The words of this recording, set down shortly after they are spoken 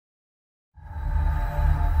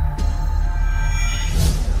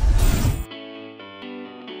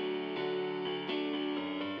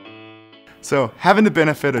So having the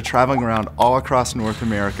benefit of traveling around all across North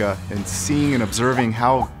America and seeing and observing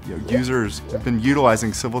how users have been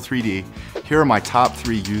utilizing Civil 3D, here are my top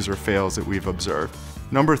 3 user fails that we've observed.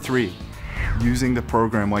 Number 3, using the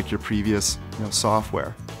program like your previous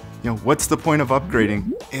software. What's the point of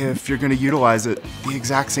upgrading if you're going to utilize it the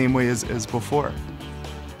exact same way as before?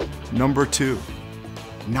 Number 2,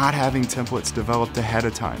 not having templates developed ahead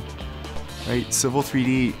of time. Right? Civil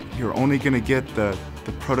 3D, you're only going to get the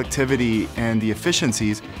productivity and the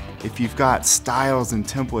efficiencies if you've got styles and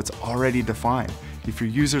templates already defined. If your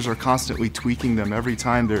users are constantly tweaking them every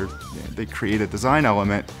time they create a design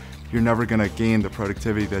element, you're never going to gain the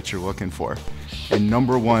productivity that you're looking for. And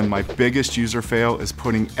number 1, my biggest user fail is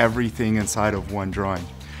putting everything inside of one drawing.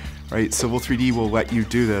 Right? Civil 3D will let you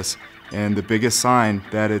do this, and the biggest sign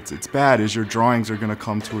that it's bad is your drawings are going to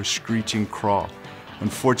come to a screeching crawl.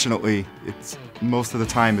 Unfortunately, most of the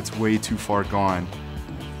time it's way too far gone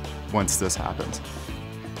once this happens.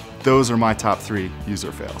 Those are my top 3 user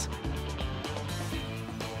fails.